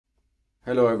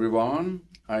Hello everyone,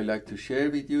 I'd like to share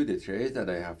with you the trades that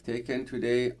I have taken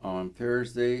today on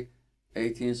Thursday,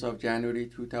 18th of January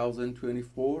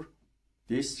 2024.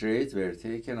 These trades were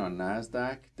taken on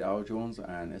Nasdaq, Dow Jones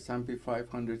and S&P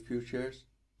 500 futures.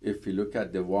 If we look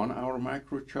at the 1-hour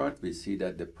macro chart, we see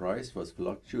that the price was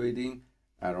fluctuating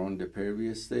around the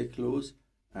previous day close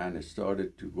and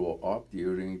started to go up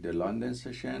during the London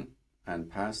session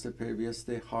and past the previous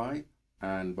day high.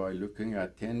 And by looking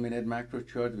at 10-minute macro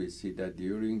chart, we see that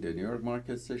during the New York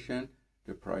market session,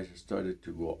 the price started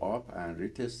to go up and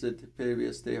retested the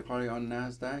previous day high on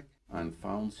Nasdaq and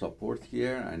found support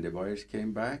here, and the buyers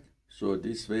came back. So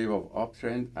this wave of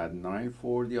uptrend at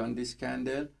 940 on this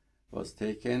candle was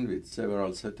taken with several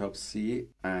setups C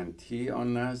and T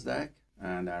on Nasdaq.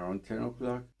 And around 10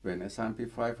 o'clock, when S&P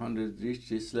 500 reached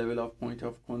this level of point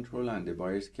of control and the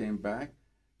buyers came back,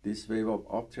 this wave of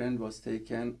uptrend was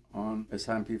taken on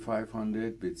S&P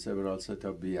 500 with several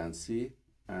setup B and C.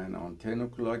 And on 10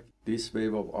 o'clock, this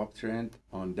wave of uptrend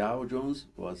on Dow Jones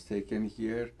was taken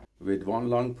here with one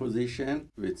long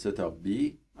position with setup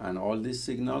B. And all these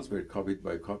signals were copied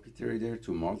by copy trader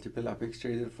to multiple Apex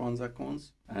Trader Funds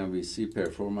accounts. And we see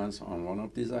performance on one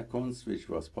of these accounts, which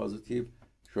was positive,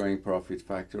 showing profit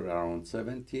factor around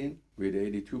 17 with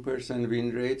 82%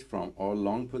 win rate from all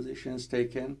long positions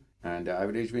taken. And the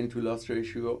average win to loss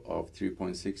ratio of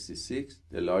 3.66.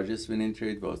 The largest winning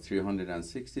trade was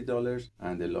 $360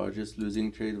 and the largest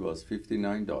losing trade was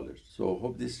 $59. So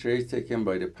hope this trade taken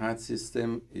by the PAAT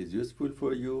system is useful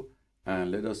for you,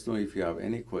 and let us know if you have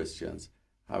any questions.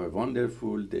 Have a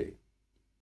wonderful day.